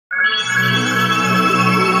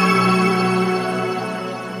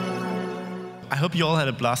I hope you all had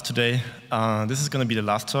a blast today. This is going to be the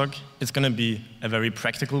last talk. It's going to be a very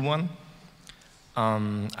practical one.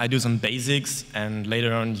 I do some basics, and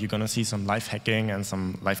later on you're going to see some live hacking and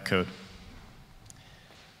some live code.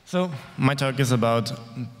 So my talk is about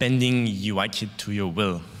bending UIKit to your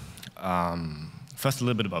will. First, a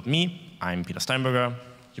little bit about me. I'm Peter Steinberger.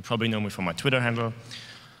 You probably know me from my Twitter handle.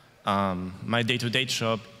 My day-to-day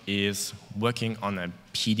job is working on a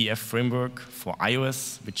PDF framework for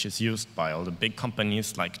iOS, which is used by all the big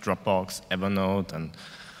companies like Dropbox, Evernote, and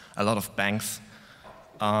a lot of banks.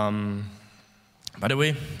 By the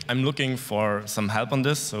way, I'm looking for some help on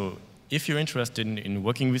this, so if you're interested in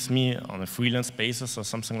working with me on a freelance basis or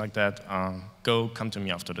something like that, come to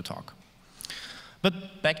me after the talk.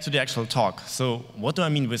 But back to the actual talk. So what do I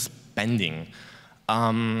mean with bending?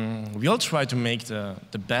 We all try to make the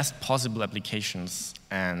best possible applications,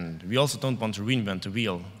 and we also don't want to reinvent the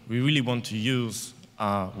wheel. We really want to use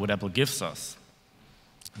what Apple gives us.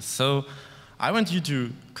 So I want you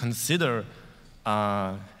to consider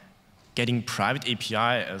getting private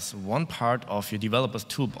API as one part of your developer's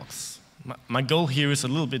toolbox. My goal here is a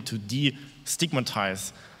little bit to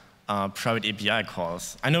destigmatize private API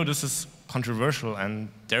calls. I know this is controversial, and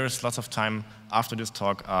there is lots of time after this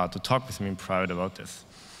talk to talk with me in private about this.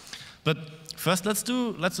 But first, let's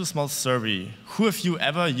do a small survey. Who of you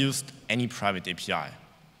ever used any private API?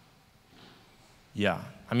 Yeah,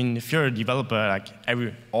 I mean, if you're a developer, like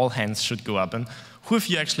all hands should go up. And who of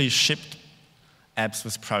you actually shipped apps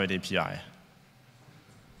with private API?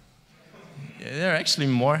 Yeah, there are actually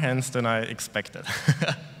more hands than I expected.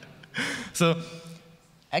 So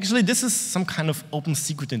actually, this is some kind of open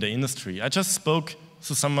secret in the industry. I just spoke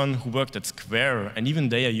to someone who worked at Square, and even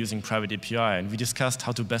they are using private API, and we discussed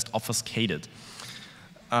how to best obfuscate it.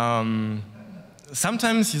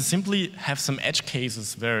 Sometimes you simply have some edge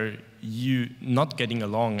cases where you're not getting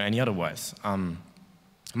along any otherwise.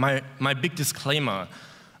 My big disclaimer,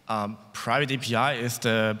 private API is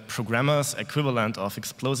the programmer's equivalent of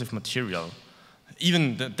explosive material.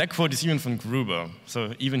 Even that quote is even from Gruber,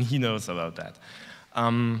 so even he knows about that.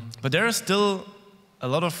 But there are still a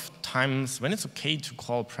lot of times when it's okay to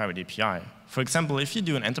call private API. For example, if you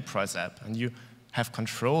do an enterprise app and you have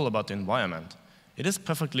control about the environment, it is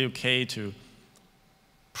perfectly okay to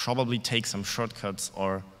probably take some shortcuts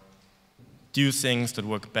or do things that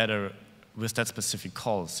work better with that specific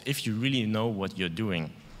calls if you really know what you're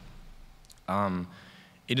doing.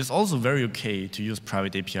 It is also very okay to use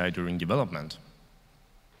private API during development.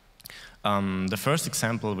 The first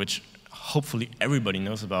example, which hopefully everybody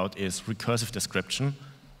knows about, is recursive description.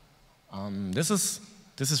 This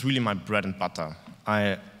is really my bread and butter.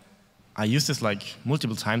 I use this like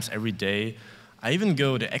multiple times every day. I even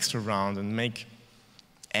go the extra round and make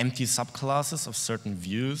empty subclasses of certain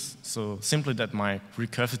views, so simply that my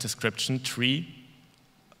recursive description tree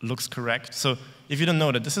looks correct. So if you don't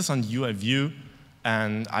know that, this is on UI view,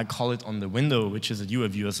 and I call it on the window, which is a UI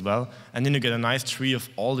view as well. And then you get a nice tree of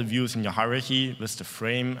all the views in your hierarchy with the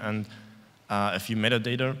frame and a few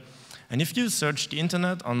metadata. And if you search the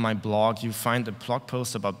internet on my blog, you find a blog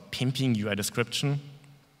post about pimping UI description,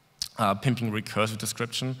 pimping recursive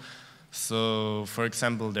description. So for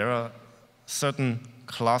example, there are certain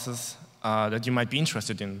classes that you might be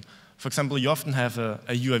interested in. For example, you often have a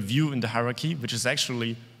UI view in the hierarchy, which is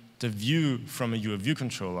actually the view from a UI view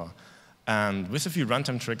controller. And with a few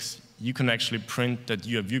runtime tricks, you can actually print that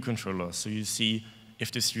UI view controller, so you see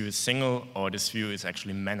if this view is single or this view is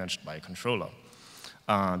actually managed by a controller.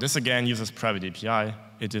 This again uses private API.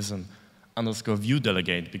 It is an _view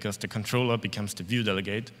delegate because the controller becomes the view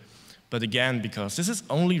delegate. But again, because this is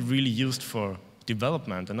only really used for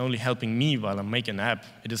development and only helping me while I make an app,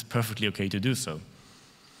 it is perfectly okay to do so.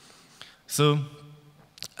 So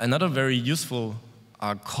another very useful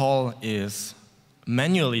call is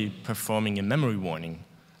manually performing a memory warning.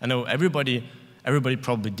 I know everybody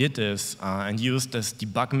probably did this and used this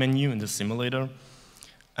debug menu in the simulator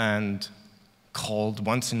and called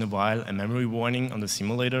once in a while a memory warning on the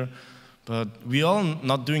simulator. But we all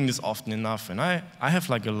not doing this often enough, and I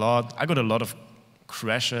got a lot of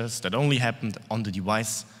crashes that only happened on the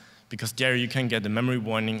device, because there you can get a memory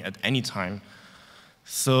warning at any time.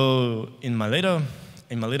 So in my later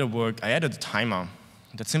work, I added a timer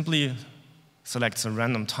that simply selects a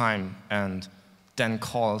random time and then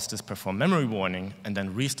calls this perform memory warning and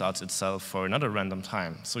then restarts itself for another random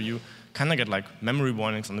time. So you kind of get like memory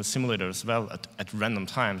warnings on the simulator as well at random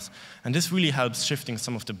times. And this really helps shifting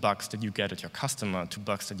some of the bugs that you get at your customer to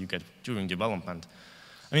bugs that you get during development.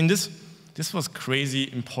 I mean, this was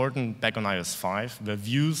crazy important back on iOS 5, where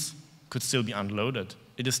views could still be unloaded.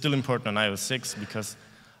 It is still important on iOS 6 because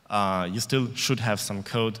you still should have some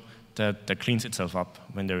code that cleans itself up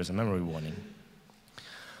when there is a memory warning.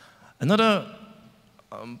 Another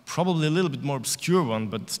probably a little bit more obscure one,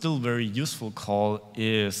 but still very useful call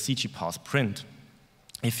is cgparseprint.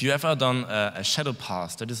 If you ever done a shadow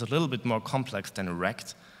parse that is a little bit more complex than a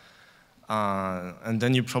rect, and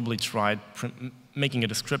then you probably tried making a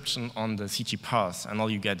description on the cgparse, and all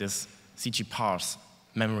you get is cgparse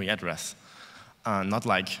memory address, not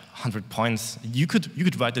like 100 points. You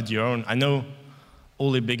could write it your own. I know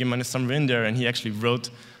Ole Biggeman is somewhere in there, and he actually wrote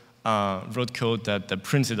code that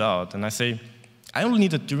prints it out. And I say, I only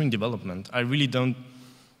need it during development. I really don't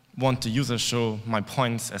want the user show my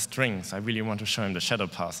points as strings. I really want to show him the shadow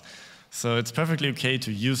parse. So it's perfectly okay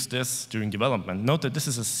to use this during development. Note that this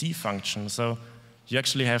is a C function, so you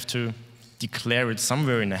actually have to declare it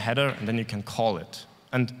somewhere in a header, and then you can call it.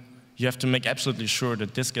 And you have to make absolutely sure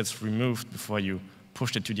that this gets removed before you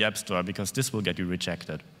push it to the App Store, because this will get you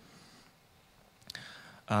rejected.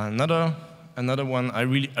 Another one, I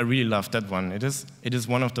really love that one. It is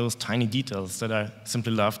one of those tiny details that I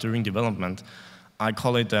simply love during development. I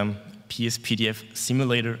call it PSPDF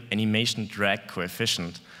Simulator Animation Drag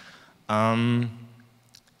Coefficient.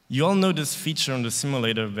 You all know this feature on the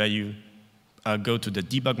simulator where you go to the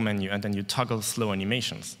debug menu and then you toggle slow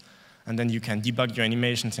animations. And then you can debug your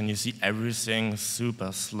animations and you see everything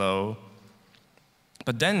super slow.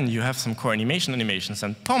 But then you have some core animations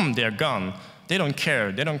and boom, they're gone. They don't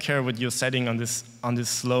care. They don't care what you're setting on this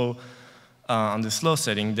slow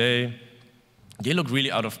setting. They look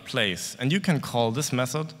really out of place. And you can call this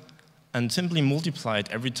method and simply multiply it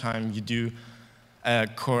every time you do a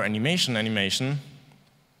core animation.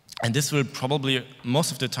 And this will probably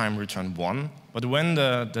most of the time return 1. But when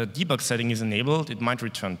the debug setting is enabled, it might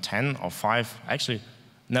return 10 or 5. I actually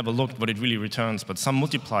never looked what it really returns, but some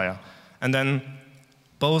multiplier. And then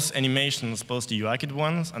both animations, both the UIKit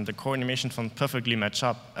ones and the core animation font perfectly match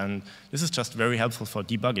up. And this is just very helpful for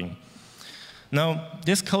debugging. Now,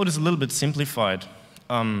 this code is a little bit simplified.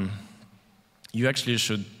 You actually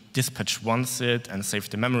should dispatch once it and save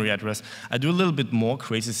the memory address. I do a little bit more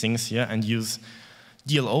crazy things here and use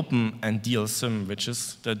dlopen and dlsym, which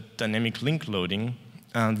is the dynamic link loading.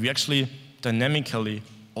 And we actually dynamically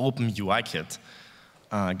open UIKit,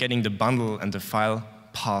 getting the bundle and the file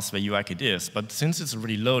path where UIKit is. But since it's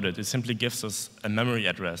already loaded, it simply gives us a memory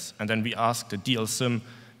address. And then we ask the dlsym,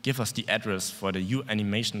 give us the address for the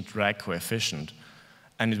uAnimation drag coefficient.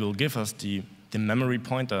 And it will give us the memory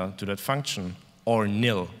pointer to that function, or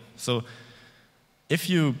nil. So if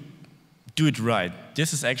you do it right,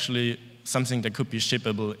 this is actually something that could be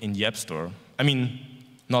shippable in the App Store. I mean,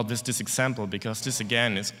 not with this example, because this,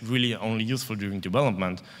 again, is really only useful during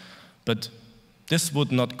development. But this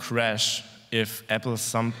would not crash if Apple at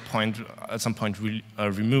some point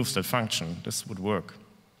removes that function. This would work.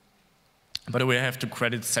 By the way, I have to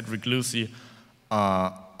credit Cedric Lucy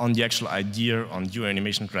on the actual idea on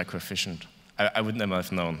uAnimation drag coefficient. I would never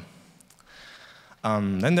have known.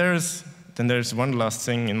 Then there's one last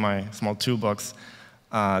thing in my small toolbox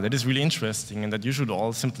that is really interesting and that you should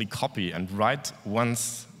all simply copy and write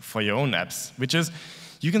once for your own apps, which is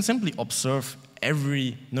you can simply observe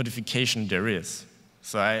every notification there is.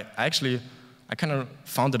 So I kind of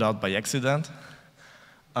found it out by accident.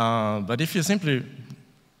 But if you simply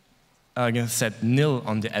set nil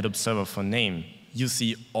on the add observer for name, you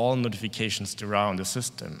see all notifications there are on the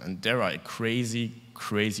system. And there are a crazy,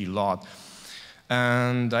 crazy lot.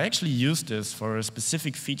 And I actually used this for a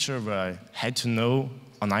specific feature where I had to know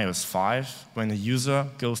on iOS 5 when a user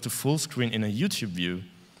goes to full screen in a YouTube view.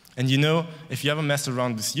 And you know, if you ever mess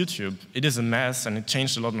around with YouTube, it is a mess, and it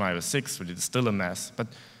changed a lot on iOS 6, but it's still a mess. But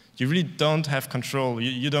you really don't have control.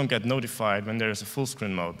 You don't get notified when there is a full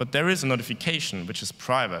screen mode. But there is a notification, which is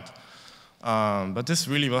private. But this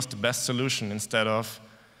really was the best solution instead of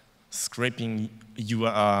scraping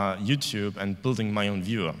YouTube and building my own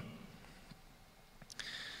viewer.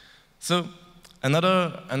 So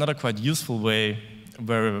another quite useful way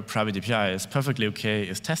where a private API is perfectly okay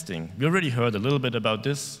is testing. We already heard a little bit about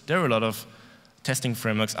this. There are a lot of testing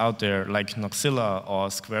frameworks out there like Noxilla or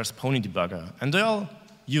Square's Pony Debugger, and they all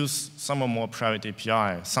use some or more private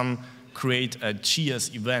API. Some create a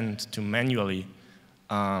GS event to manually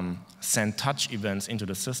send touch events into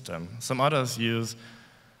the system. Some others use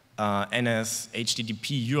NS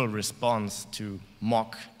HTTP URL response to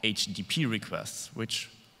mock HTTP requests, which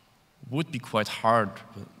would be quite hard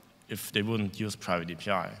if they wouldn't use private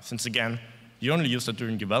API. Since, again, you only use it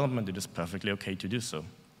during development, it is perfectly okay to do so.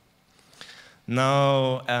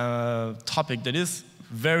 Now, a topic that is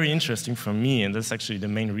very interesting for me, and that's actually the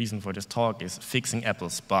main reason for this talk, is fixing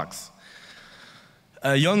Apple's bugs.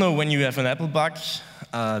 You all know when you have an Apple bug,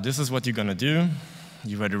 this is what you're going to do.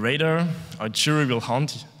 you are the raider, a jury will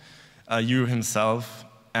haunt you himself,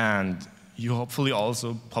 and you hopefully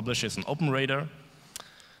also publish as an open raider.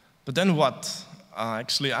 But then what?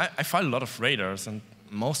 Actually, I filed a lot of raiders, and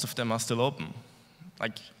most of them are still open.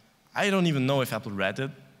 Like, I don't even know if Apple read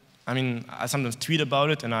it. I mean, I sometimes tweet about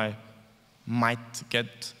it, and I might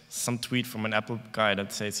get some tweet from an Apple guy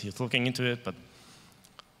that says he's looking into it, but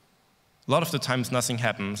a lot of the times nothing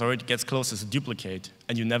happens, or it gets close as a duplicate,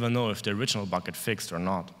 and you never know if the original bug got fixed or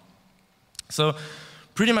not. So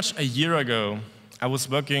pretty much a year ago, I was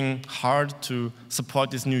working hard to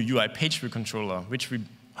support this new UI page view controller, which we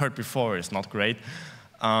heard before is not great.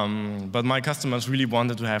 But my customers really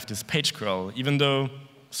wanted to have this page scroll, even though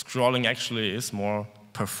scrolling actually is more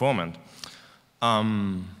performant.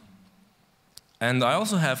 And I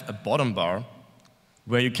also have a bottom bar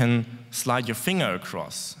where you can slide your finger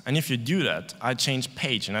across. And if you do that, I change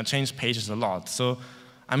page, and I change pages a lot. So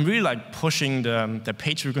I'm really like pushing the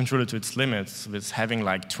page view controller to its limits with having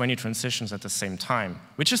like 20 transitions at the same time,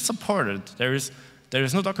 which is supported. There is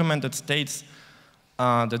no document that states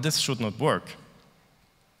that this should not work.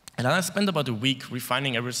 And then I spent about a week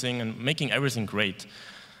refining everything and making everything great.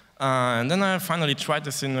 And then I finally tried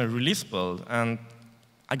this in a release build, and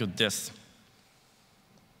I got this.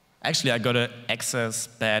 Actually, I got an excess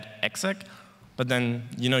bad exec, but then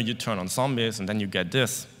you turn on zombies, and then you get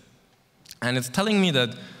this. And it's telling me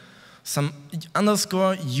that some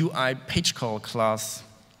underscore UI page call class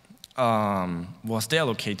was there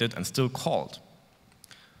located and still called.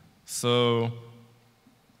 So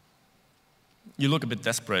you look a bit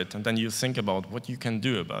desperate, and then you think about what you can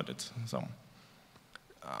do about it. So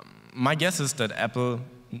my guess is that Apple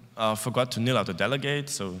forgot to nil out the delegate,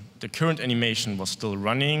 so the current animation was still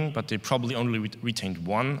running, but they probably only retained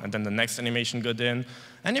one, and then the next animation got in.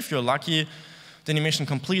 And if you're lucky, the animation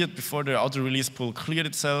completed before the auto-release pool cleared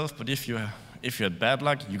itself, but if you had bad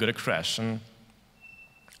luck, you got a crash. And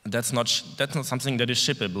that's not something that is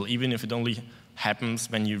shippable, even if it only happens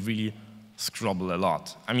when you really scrobble a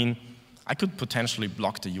lot. I mean, I could potentially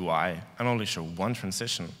block the UI and only show one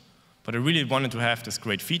transition, but I really wanted to have this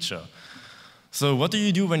great feature. So what do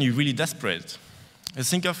you do when you're really desperate? You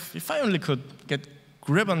think of, if I only could get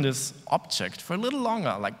grip on this object for a little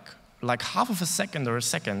longer, like half of a second or a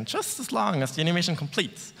second, just as long as the animation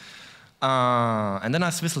completes. And then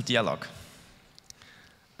I swizzled dialog.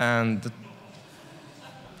 And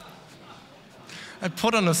I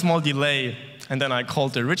put on a small delay, and then I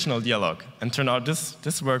called the original dialog. And turned out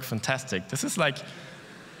this worked fantastic. This is like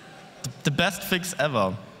the best fix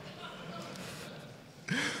ever.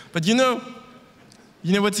 But you know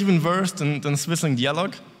what's even worse than swizzling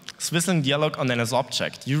dialog? Swizzling dialog on an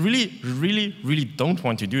object. You really don't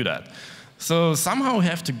want to do that. So somehow we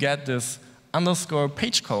have to get this underscore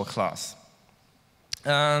page call class.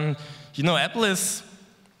 And Apple has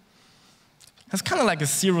kind of like a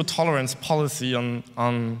zero tolerance policy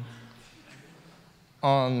on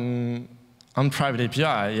private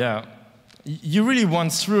API. Yeah, you really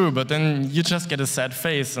want through, but then you just get a sad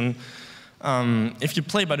face. And if you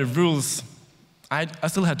play by the rules, I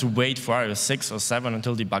still had to wait for iOS 6 or 7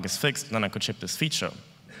 until the bug is fixed, and then I could ship this feature.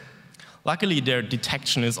 Luckily, their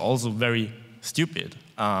detection is also very stupid.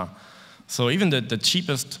 So even the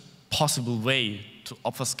cheapest possible way to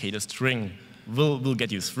obfuscate a string will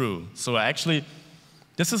get you through. So actually,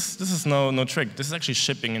 this is no trick. This is actually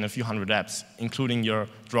shipping in a few hundred apps, including your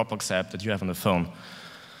Dropbox app that you have on the phone.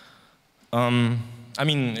 I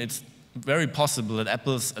mean, it's very possible that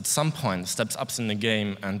Apple at some point steps up in the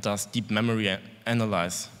game and does deep memory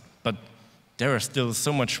analyze. But there are still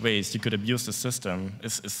so much ways you could abuse the system.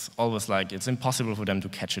 It's always like it's impossible for them to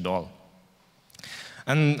catch it all.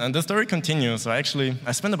 And the story continues. So I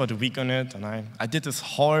spent about a week on it, and I did this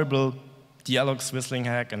horrible dialog swizzling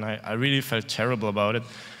hack, and I really felt terrible about it.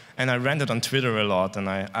 And I ranted on Twitter a lot, and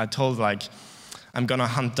I told, like, I'm going to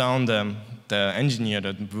hunt down the engineer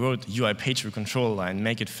that wrote UI page view controller and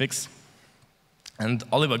make it fix. And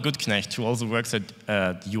Oliver Goodknecht, who also works at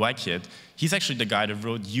UIKit, he's actually the guy that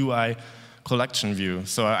wrote UI collection view.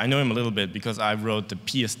 So I know him a little bit because I wrote the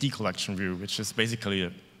PSD collection view, which is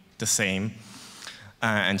basically the same.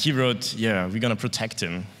 And he wrote, yeah, we're going to protect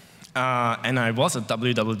him. And I was at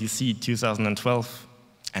WWDC 2012,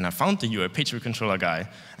 and I found the UI page view controller guy,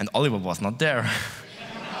 and Oliver was not there.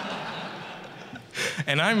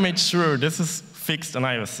 And I made sure this is fixed on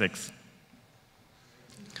iOS 6.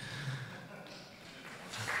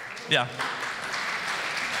 Yeah.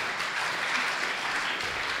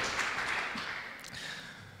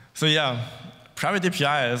 So yeah, private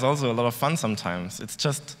API is also a lot of fun sometimes. It's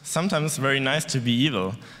just sometimes very nice to be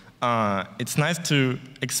evil. it's nice to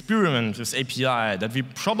experiment with API that we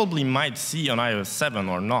probably might see on iOS 7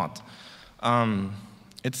 or not.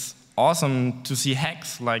 It's awesome to see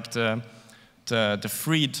hacks like the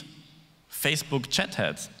freed Facebook chat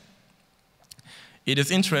heads. It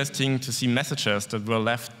is interesting to see messages that were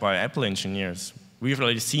left by Apple engineers. We've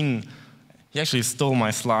already seen, he actually stole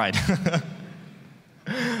my slide.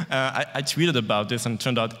 I tweeted about this and it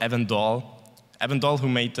turned out Evan Dahl, who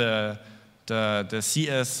made the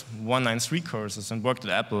CS193 courses and worked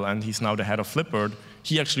at Apple, and he's now the head of Flipboard.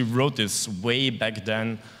 He actually wrote this way back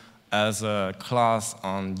then as a class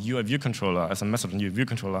on UI view controller, as a method on UI view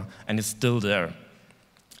controller, and it's still there.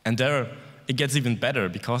 And there, it gets even better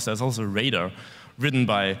because there's also Radar, written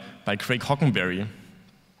by Craig Hockenberry.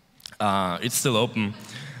 It's still open.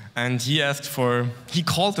 And he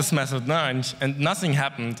called this method now, and nothing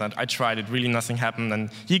happened. And I tried it, really nothing happened. And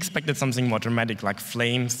he expected something more dramatic, like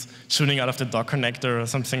flames shooting out of the dock connector or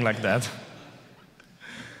something like that.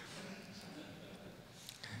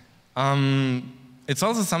 It's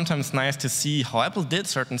also sometimes nice to see how Apple did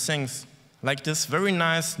certain things, like this very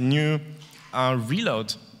nice new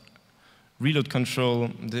reload control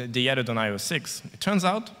they added on iOS 6. It turns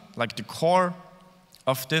out, like the core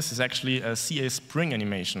of this is actually a CA Spring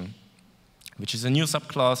animation, which is a new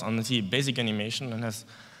subclass on the basic animation and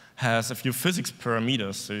has a few physics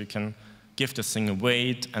parameters, so you can give this thing a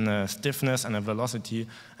weight and a stiffness and a velocity.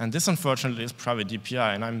 And this, unfortunately, is private API,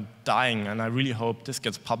 and I'm dying, and I really hope this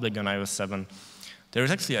gets public on iOS 7. There is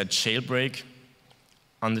actually a jailbreak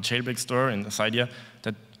on the jailbreak store in Cydia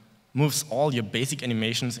that moves all your basic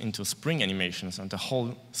animations into Spring animations, and the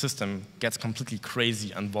whole system gets completely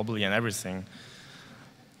crazy and wobbly and everything.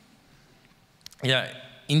 Yeah,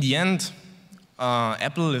 in the end,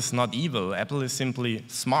 Apple is not evil. Apple is simply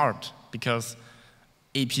smart, because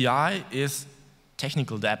API is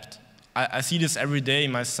technical debt. I see this every day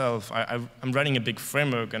myself. I'm running a big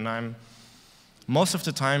framework, and I'm most of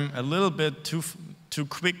the time a little bit too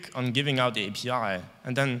quick on giving out the API.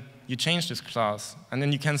 And then you change this class, and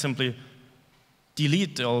then you can simply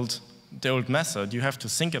delete the old method. You have to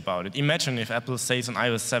think about it. Imagine if Apple says on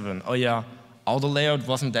iOS 7, oh yeah, auto layout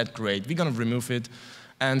wasn't that great. We're going to remove it.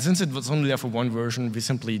 And since it was only there for one version, we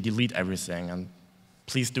simply delete everything. And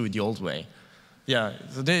please do it the old way. Yeah,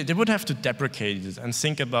 so they would have to deprecate it and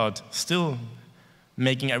think about still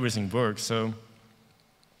making everything work. So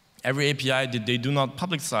every API that they do not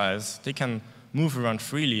publicize, they can move around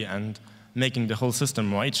freely and making the whole system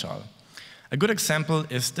more agile. A good example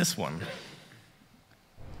is this one.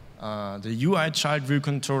 The UI child view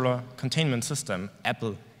controller containment system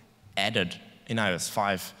Apple added in iOS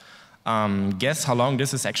 5. Guess how long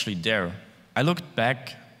this is actually there? I looked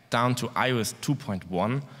back down to iOS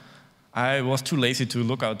 2.1. I was too lazy to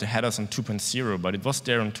look out the headers on 2.0, but it was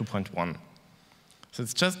there on 2.1. So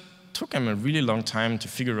it just took them a really long time to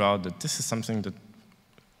figure out that this is something that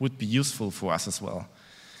would be useful for us as well.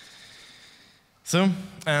 So,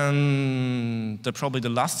 probably the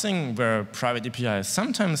last thing where private API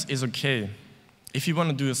sometimes is okay, if you want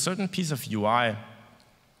to do a certain piece of UI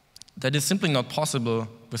that is simply not possible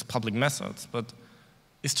with public methods, but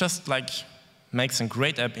it's just like makes a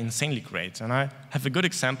great app insanely great. And I have a good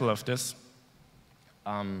example of this.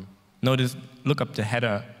 Look up the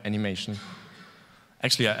header animation.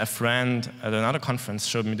 Actually, a friend at another conference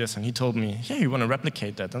showed me this, and he told me, yeah, you want to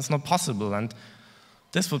replicate that. That's not possible, and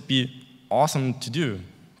this would be awesome to do.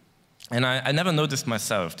 And I never noticed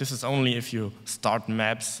myself. This is only if you start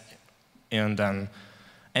maps and then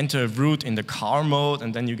enter a route in the car mode,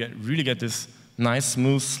 and then you really get this nice,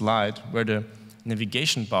 smooth slide where the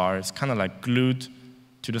navigation bar is kind of like glued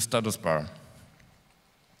to the status bar.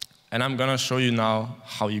 And I'm going to show you now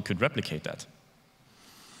how you could replicate that.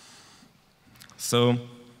 So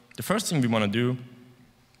the first thing we want to do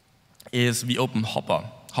is we open Hopper.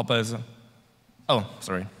 Hopper is a, oh,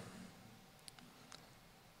 sorry.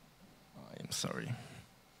 I'm sorry.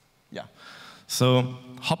 Yeah. So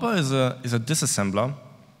Hopper is a disassembler.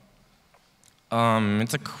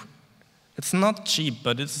 It's not cheap,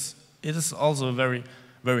 but it is also a very,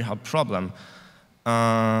 very hard problem.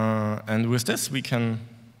 And with this, we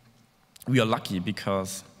are lucky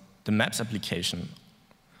because the Maps application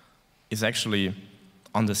is actually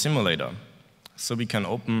on the simulator. So we can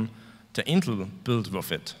open the Intel build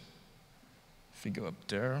with it. If we go up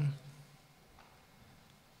there.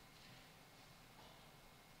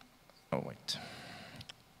 Oh, wait.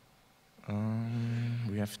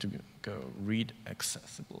 We have to go read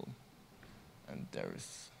accessible. And there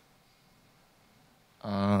is.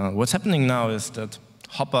 What's happening now is that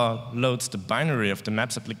Hopper loads the binary of the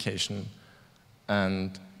Maps application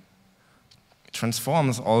and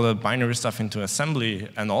transforms all the binary stuff into assembly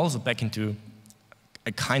and also back into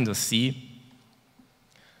a kind of C.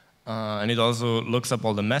 And it also looks up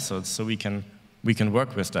all the methods, so we can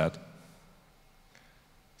work with that.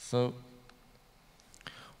 So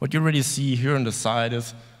what you already see here on the side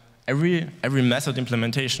is every method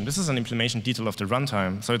implementation. This is an implementation detail of the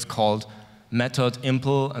runtime. So it's called method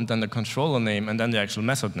impl and then the controller name and then the actual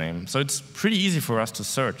method name. So it's pretty easy for us to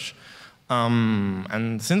search.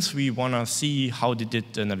 And since we want to see how they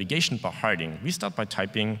did the navigation bar hiding, we start by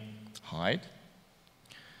typing hide.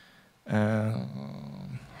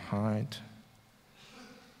 Hide.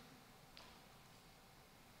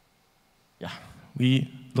 Yeah,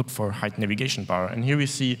 we look for hide navigation bar. And here we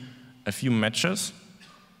see a few matches.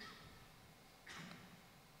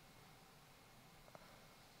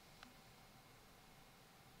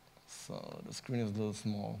 So the screen is a little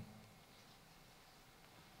small.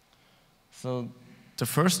 So the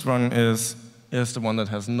first one is the one that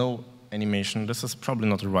has no animation. This is probably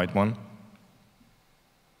not the right one.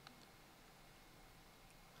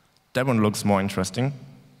 That one looks more interesting.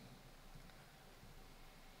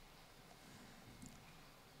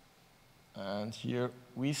 And here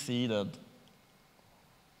we see that,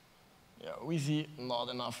 we see not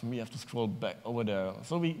enough. We have to scroll back over there.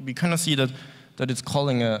 So we kind of see that it's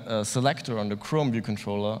calling a selector on the Chrome view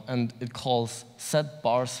controller, and it calls set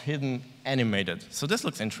bars hidden animated. So this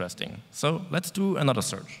looks interesting. So let's do another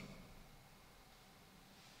search.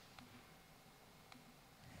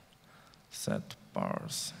 Set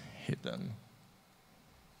bars hidden.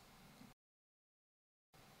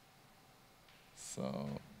 So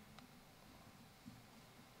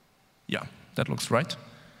yeah, that looks right.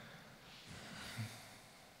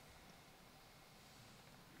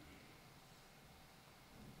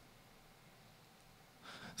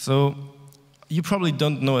 So you probably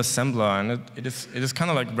don't know assembler, and it is kind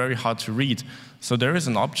of like very hard to read. So there is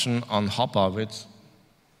an option on Hopper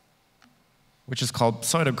which is called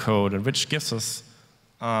pseudocode, and which gives us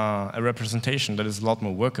a representation that is a lot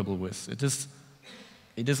more workable with.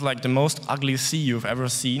 It is like the most ugly C you've ever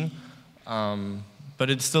seen, but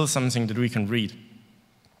it's still something that we can read.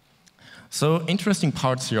 So interesting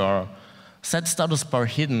parts here are set status bar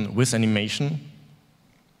hidden with animation.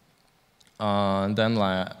 And then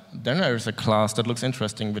there's a class that looks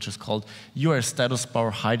interesting, which is called UI status bar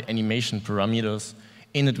hide animation parameters,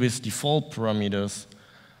 init with default parameters,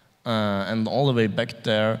 and all the way back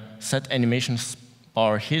there, set animation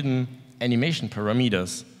bar hidden animation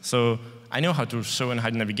parameters. So I know how to show and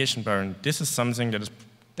hide navigation bar, and this is something that is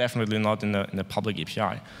definitely not in the public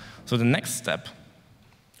API. So the next step,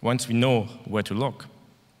 once we know where to look,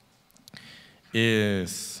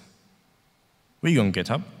 is we go on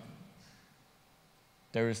GitHub.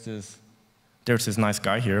 There's this nice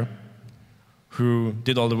guy here who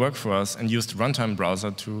did all the work for us and used the runtime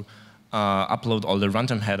browser to upload all the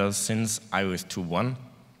runtime headers since iOS 2.1.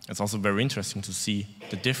 It's also very interesting to see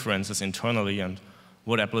the differences internally and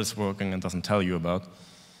what Apple is working and doesn't tell you about.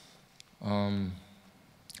 And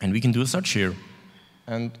we can do a search here.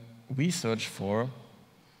 And we search for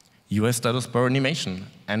US status bar animation.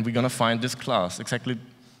 And we're going to find this class, exactly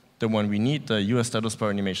the one we need, the US status bar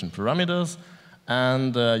animation parameters,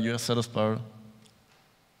 and US status bar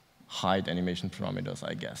hide animation parameters,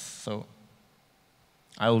 I guess. So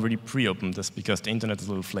I already pre-opened this because the internet is a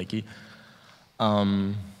little flaky.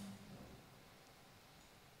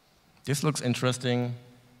 This looks interesting,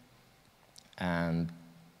 and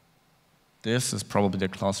this is probably the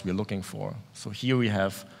class we're looking for. So here we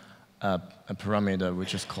have a parameter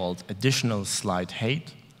which is called additional slide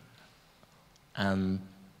height, and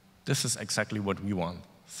this is exactly what we want.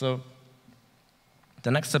 So the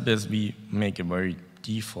next step is we make a very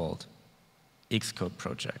default Xcode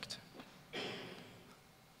project.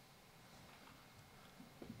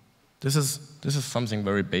 This is something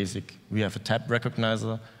very basic. We have a tab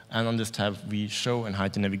recognizer, and on this tab we show and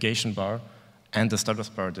hide the navigation bar and the status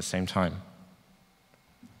bar at the same time.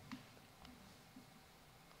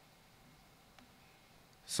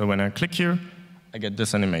 So when I click here, I get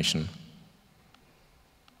this animation.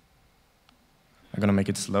 I'm going to make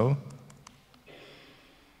it slow.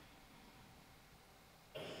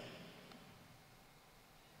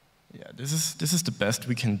 Yeah, this is the best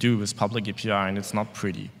we can do with public API, and it's not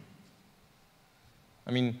pretty.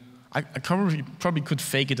 I mean, I probably could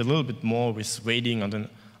fake it a little bit more with waiting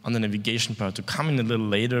on the navigation bar to come in a little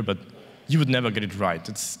later, but you would never get it right.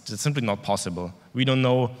 It's simply not possible. We don't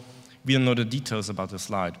know the details about the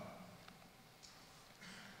slide.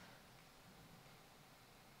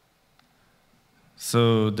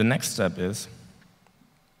 So the next step is,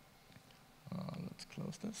 let's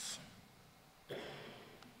close this.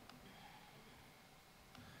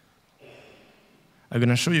 I'm going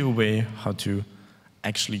to show you a way how to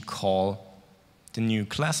actually call the new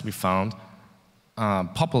class we found,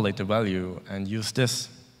 populate the value, and use this.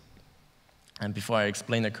 And before I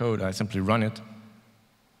explain the code, I simply run it.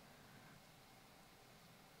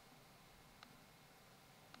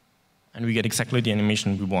 And we get exactly the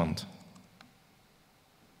animation we want.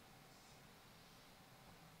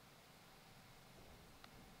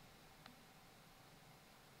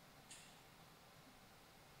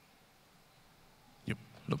 Yep,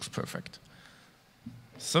 looks perfect.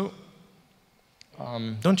 So,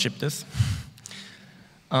 don't ship this.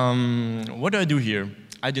 What do I do here?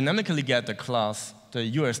 I dynamically get the class, the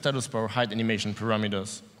UI status bar height animation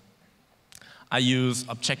parameters. I use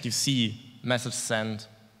Objective-C message send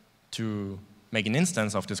to make an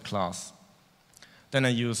instance of this class. Then I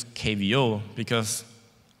use KVO, because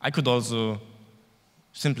I could also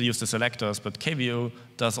simply use the selectors, but KVO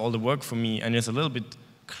does all the work for me and is a little bit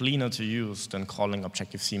cleaner to use than calling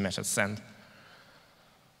Objective-C message send.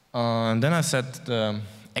 And then I set the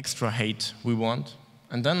extra height we want.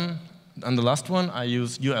 And then on the last one, I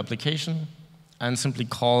use UI application and simply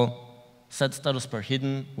call set status bar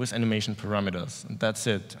hidden with animation parameters. And that's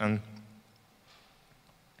it. And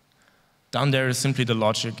down there is simply the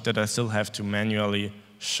logic that I still have to manually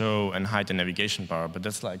show and hide the navigation bar, but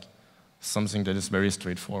that's like something that is very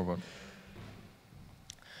straightforward.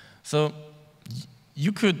 So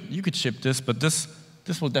you could ship this, but this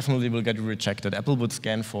will definitely get rejected. Apple would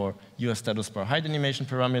scan for UI status bar height animation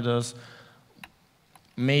parameters,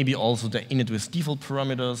 maybe also the init with default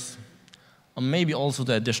parameters, or maybe also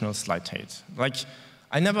the additional slide height. Like,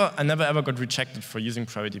 I never ever got rejected for using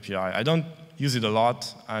private API. I don't use it a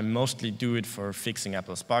lot. I mostly do it for fixing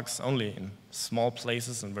Apple's bugs, only in small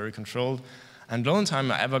places and very controlled. And the only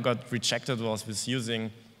time I ever got rejected was with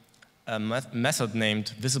using a method named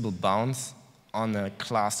visible bounds on a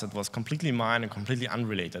class that was completely mine and completely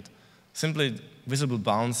unrelated. Simply, visible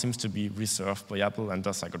bounds seems to be reserved by Apple, and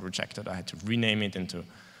thus I got rejected. I had to rename it into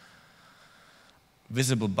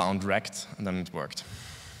visible bound rect, and then it worked.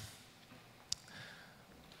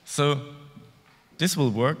 So this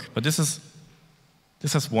will work, but this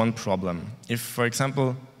has one problem. If, for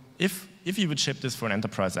example, if you would ship this for an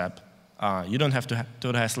enterprise app, you don't have to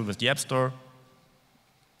do the hassle with the App Store.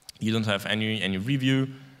 You don't have any review.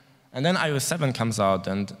 And then iOS 7 comes out,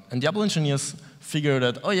 and the Apple engineers figure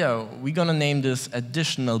that, oh yeah, we're going to name this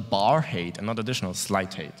additional bar height and not additional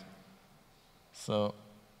slide height. So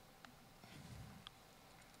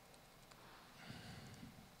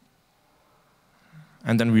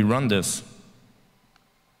and then we run this.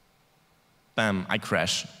 Bam, I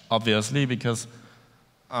crash, obviously, because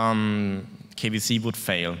KVC would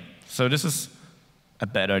fail. So this is a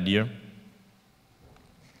bad idea.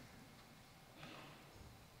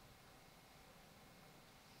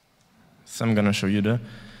 So I'm going to show you the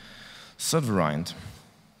server-rind.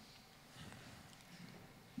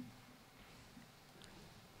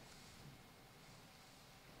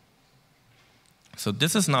 So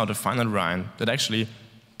this is now the final rind that actually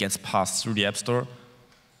gets passed through the App Store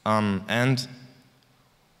and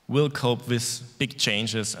will cope with big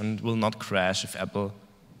changes and will not crash if Apple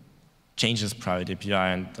changes private API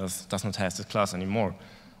and does not have this class anymore.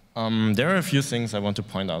 There are a few things I want to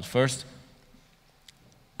point out. First,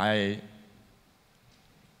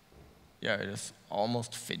 yeah, it is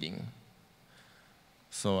almost fitting.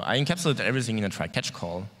 So I encapsulated everything in a try-catch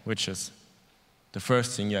call, which is the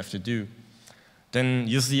first thing you have to do. Then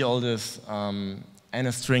you see all this and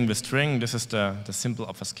a string with string. This is the simple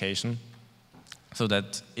obfuscation, so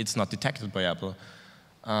that it's not detected by Apple.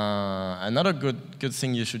 Another good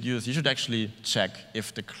thing you should use, you should actually check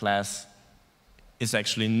if the class is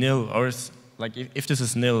actually nil, or is, like if this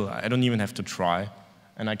is nil, I don't even have to try,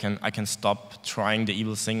 and I can stop trying the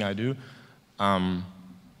evil thing I do.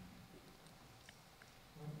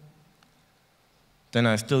 Then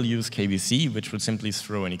I still use KVC, which would simply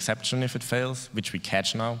throw an exception if it fails, which we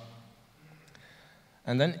catch now.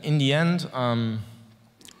 And then in the end,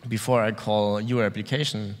 before I call UI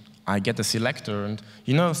application, I get a selector. And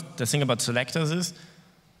you know, the thing about selectors is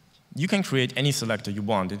you can create any selector you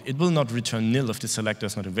want. It will not return nil if the selector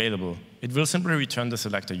is not available. It will simply return the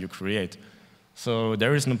selector you create. So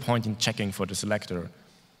there is no point in checking for the selector.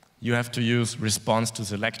 You have to use response to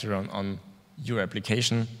selector on your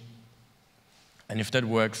application. And if that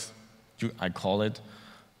works, I call it.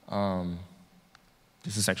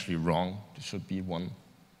 This is actually wrong. This should be one.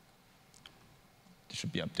 This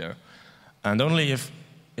should be up there. And only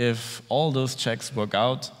if all those checks work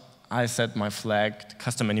out, I set my flagged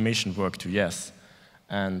custom animation work to yes.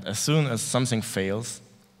 And as soon as something fails,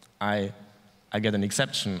 I get an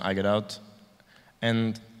exception, I get out.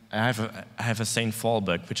 And I have a sane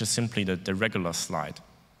fallback, which is simply the regular slide.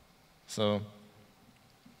 So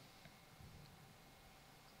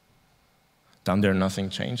down there, nothing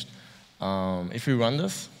changed. If we run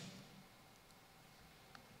this,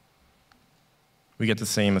 we get the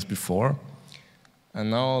same as before.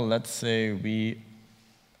 And now let's say we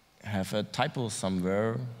have a typo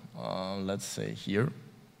somewhere, let's say here.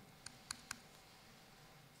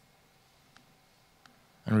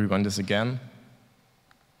 And we run this again.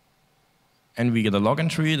 And we get a log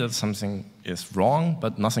entry that something is wrong,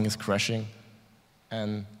 but nothing is crashing.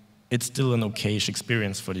 And it's still an okay-ish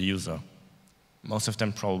experience for the user. Most of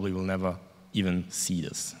them probably will never even see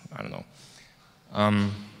this. I don't know.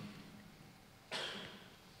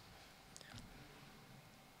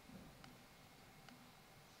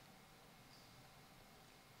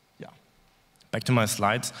 Yeah. Back to my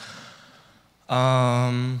slides.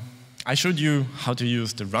 I showed you how to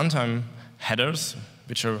use the runtime headers,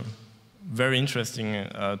 which are very interesting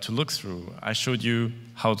to look through. I showed you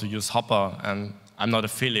how to use Hopper, and I'm not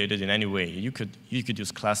affiliated in any way. You could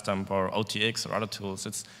use ClassDump or OTX or other tools.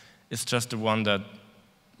 It's just the one that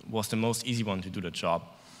was the most easy one to do the job.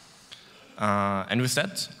 And with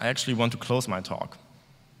that, I actually want to close my talk.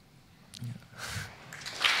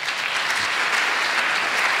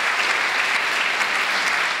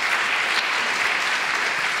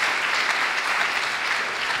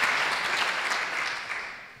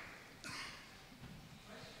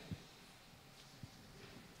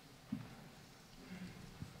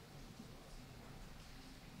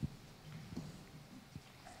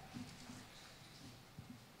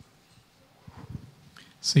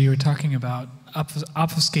 So you were talking about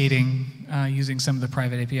obfuscating using some of the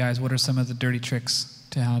private APIs. What are some of the dirty tricks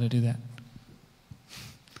to how to do that?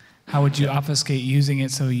 How would you obfuscate using it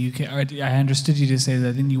so you can, I understood you to say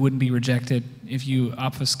that then you wouldn't be rejected if you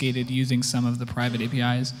obfuscated using some of the private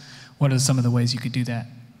APIs. What are some of the ways you could do that?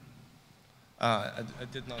 I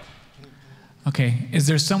did not. Okay, is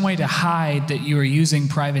there some way to hide that you are using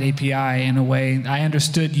private API in a way? I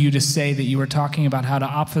understood you to say that you were talking about how to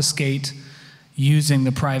obfuscate using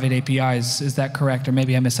the private APIs. Is that correct? Or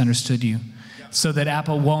maybe I misunderstood you. Yeah. So that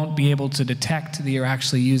Apple won't be able to detect that you're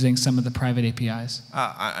actually using some of the private APIs.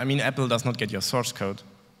 I mean, Apple does not get your source code.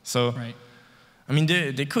 So, right. I mean,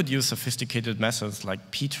 they could use sophisticated methods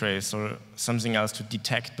like ptrace or something else to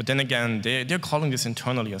detect. But then again, they're calling this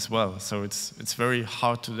internally as well. So it's very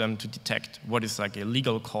hard to them to detect what is like a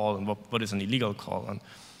legal call and what is an illegal call. And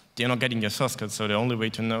they're not getting your source code. So the only way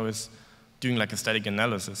to know is doing like a static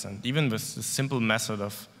analysis. And even with the simple method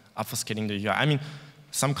of obfuscating the UI, I mean,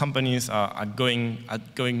 some companies are going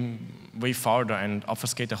way farther and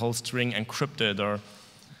obfuscate the whole string, encrypt it, or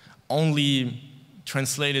only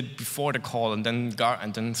translate it before the call and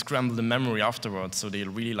then scramble the memory afterwards. So they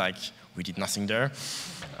really like, we did nothing there.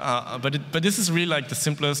 But this is really like the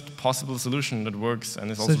simplest possible solution that works.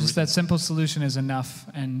 And it's so also just that simple solution is enough,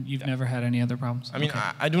 and you've never had any other problems? I mean, okay.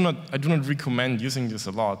 I do not recommend using this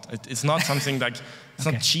a lot. It's not something like, it's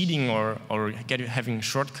okay. not cheating or having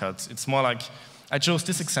shortcuts. It's more like, I chose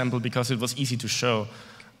this example because it was easy to show.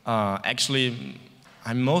 Actually,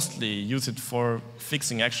 I mostly use it for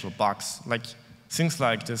fixing actual bugs, like things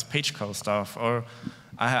like this page call stuff, or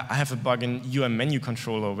I have a bug in UI menu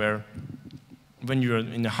controller where when you're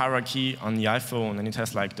in the hierarchy on the iPhone and it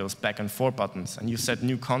has like those back and forth buttons and you set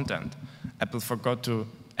new content, Apple forgot to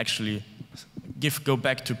actually go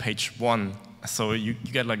back to page 1. So you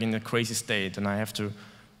get like in a crazy state, and I have to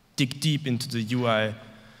dig deep into the UI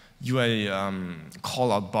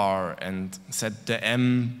callout bar and set the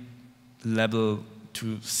M level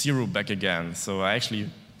to 0 back again. So I actually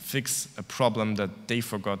fix a problem that they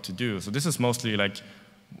forgot to do. So this is mostly like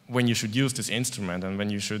when you should use this instrument and when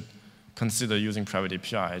you should consider using private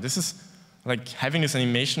API. This is like having this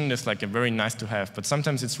animation is like a very nice to have, but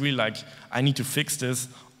sometimes it's really like I need to fix this,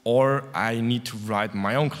 or I need to write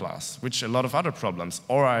my own class, which a lot of other problems,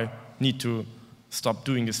 or I need to stop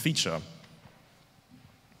doing this feature.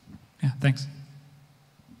 Yeah, thanks.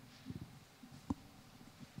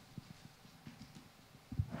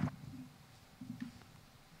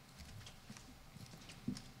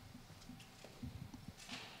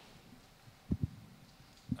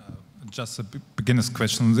 Just a beginner's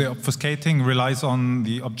question. The obfuscating relies on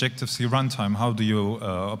the Objective-C runtime. How do you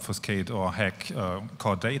obfuscate or hack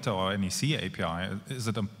core data or any C API? Is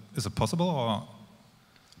it possible, or?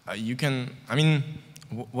 You can. I mean,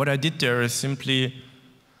 what I did there is simply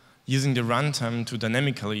using the runtime to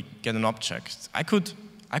dynamically get an object. I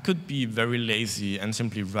could be very lazy and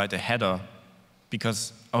simply write a header,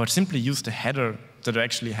 because I would simply use the header that I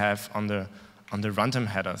actually have on the runtime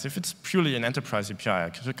headers. If it's purely an enterprise API, I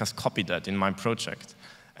could just copy that in my project.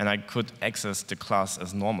 and I could access the class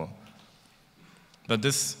as normal. But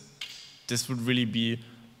this would really be,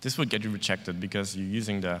 this would get you rejected because you're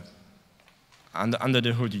using the, under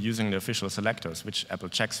the hood, you're using the official selectors, which Apple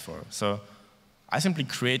checks for. So I simply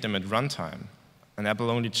create them at runtime, and Apple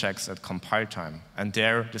only checks at compile time. And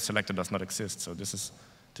there, the selector does not exist. So this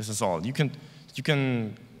is all. You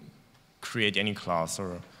can create any class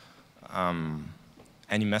or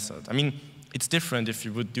any method. I mean, it's different if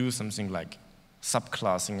you would do something like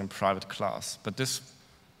subclassing in private class, but this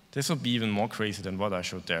would be even more crazy than what I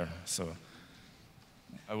showed there. So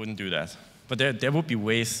I wouldn't do that. But there would be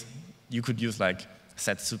ways you could use like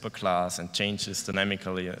set superclass and change this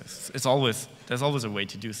dynamically. There's always a way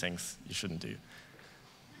to do things you shouldn't do.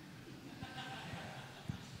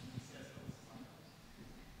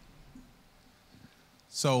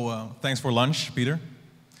 So thanks for lunch, Peter.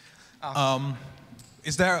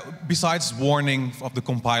 Is there, besides warning of the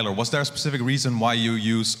compiler, was there a specific reason why you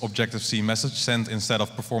use Objective-C message send instead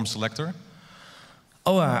of perform selector?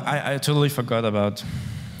 Oh, I totally forgot about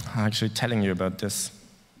actually telling you about this.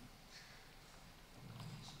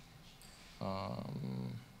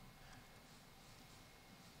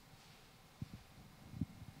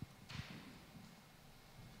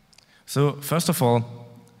 So first of all,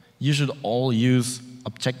 you should all use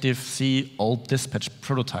Objective-C old dispatch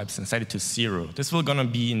prototypes and set it to 0. This will gonna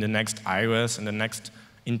be in the next iOS and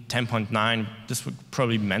in 10.9, this would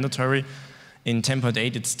probably be mandatory. In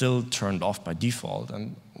 10.8, it's still turned off by default.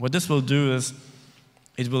 And what this will do is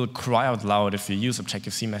it will cry out loud if you use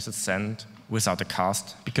Objective-C message send without a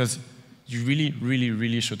cast, because you really, really,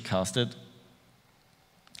 really should cast it.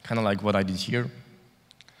 Kind of like what I did here.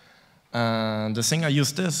 The thing I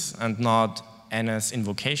use this and not NS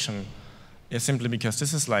invocation is simply because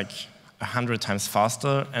this is like 100 times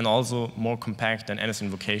faster and also more compact than NS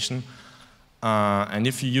invocation. And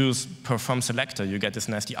if you use perform selector, you get these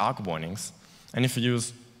nasty arc warnings. And if you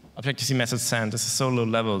use Objective-C message send, this is so low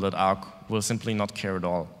level that arc will simply not care at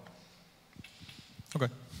all. Okay,